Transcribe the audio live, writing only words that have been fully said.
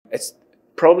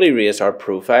probably raised our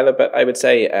profile a bit, I would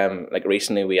say. Like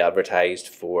recently we advertised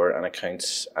for an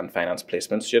accounts and finance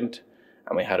placement student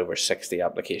and we had over 60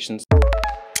 applications.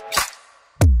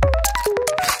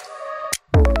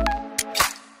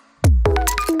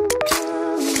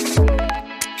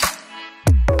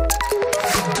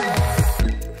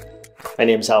 My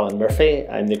name is Alan Murphy.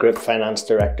 I'm the Group Finance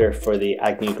Director for the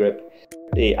Agnew Group.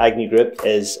 The Agnew Group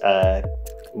is a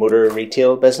motor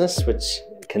retail business which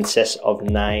consists of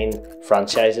 9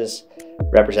 franchises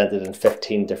represented in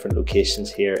 15 different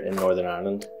locations here in Northern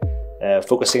Ireland,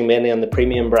 focusing mainly on the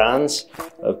premium brands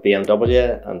of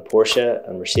BMW and Porsche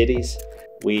and Mercedes.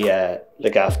 We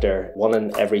look after 1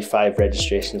 in every 5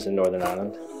 registrations in Northern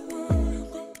Ireland.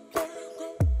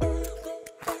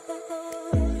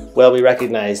 Well, we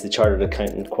recognise the Chartered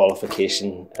Accountant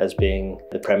qualification as being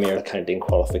the premier accounting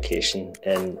qualification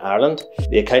in Ireland.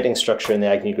 The accounting structure in the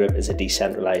Agnew Group is a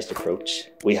decentralised approach.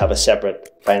 We have a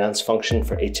separate finance function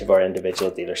for each of our individual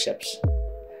dealerships.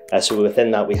 So within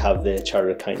that we have the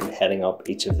Chartered Accountant heading up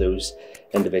each of those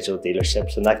individual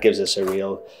dealerships, and that gives us a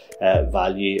real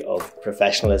value of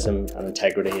professionalism and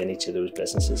integrity in each of those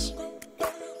businesses.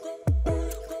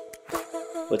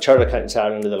 Well, Chartered Accountants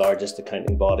Ireland are the largest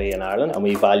accounting body in Ireland, and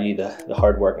we value the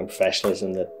hard work and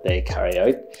professionalism that they carry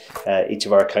out. Each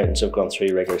of our accountants have gone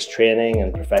through rigorous training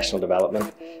and professional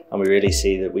development, and we really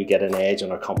see that we get an edge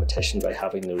on our competition by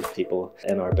having those people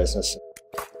in our business.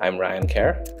 I'm Ryan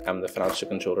Kerr. I'm the Financial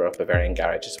Controller of Bavarian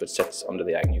Garages, which sits under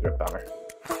the Agnew Group banner.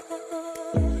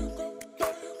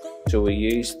 So we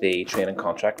use the training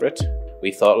contract route.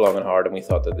 We thought long and hard, and we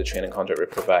thought that the training contract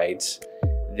route provides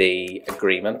the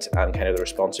agreement and kind of the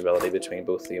responsibility between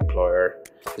both the employer,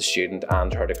 the student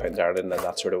and Chartered Accountants Ireland, and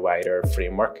that sort of wider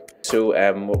framework. So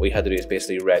what we had to do is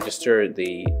basically register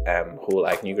the whole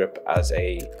Agnew Group as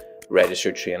a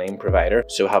registered training provider.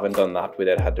 So having done that, we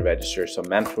then had to register some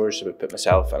mentors. So we put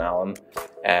myself and Alan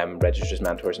registered as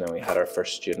mentors, and then we had our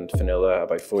first student, Fionnuala,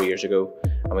 about 4 years ago,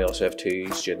 and we also have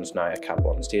 2 students now at Cap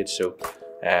 1 stage. So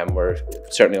we're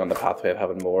certainly on the pathway of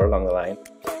having more along the line.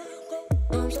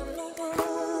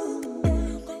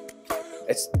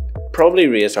 It's probably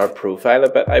raised our profile a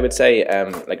bit, I would say.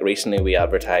 Like recently we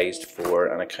advertised for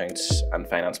an accounts and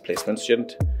finance placement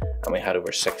student and we had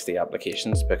over 60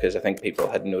 applications because I think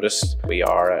people had noticed we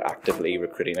are actively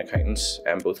recruiting accountants,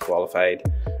 both qualified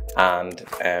and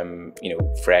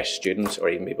fresh students, or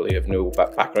even people who have no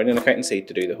background in accountancy,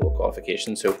 to do the whole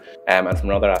qualification. So and from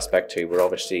another aspect too, we're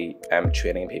obviously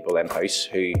training people in-house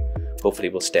who hopefully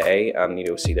will stay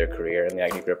and see their career in the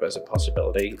Agnew Group as a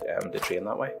possibility to train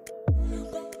that way.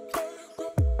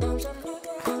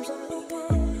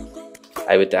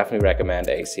 I would definitely recommend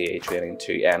ACA training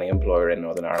to any employer in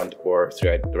Northern Ireland or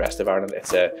throughout the rest of Ireland.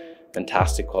 It's a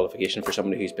fantastic qualification for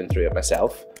somebody who's been through it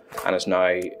myself and is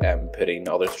now putting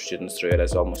other students through it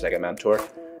as almost like a mentor.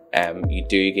 You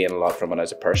do gain a lot from it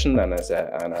as a person and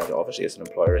obviously as an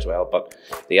employer as well, but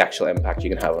the actual impact you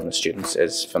can have on the students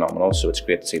is phenomenal, so it's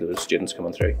great to see those students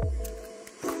coming through.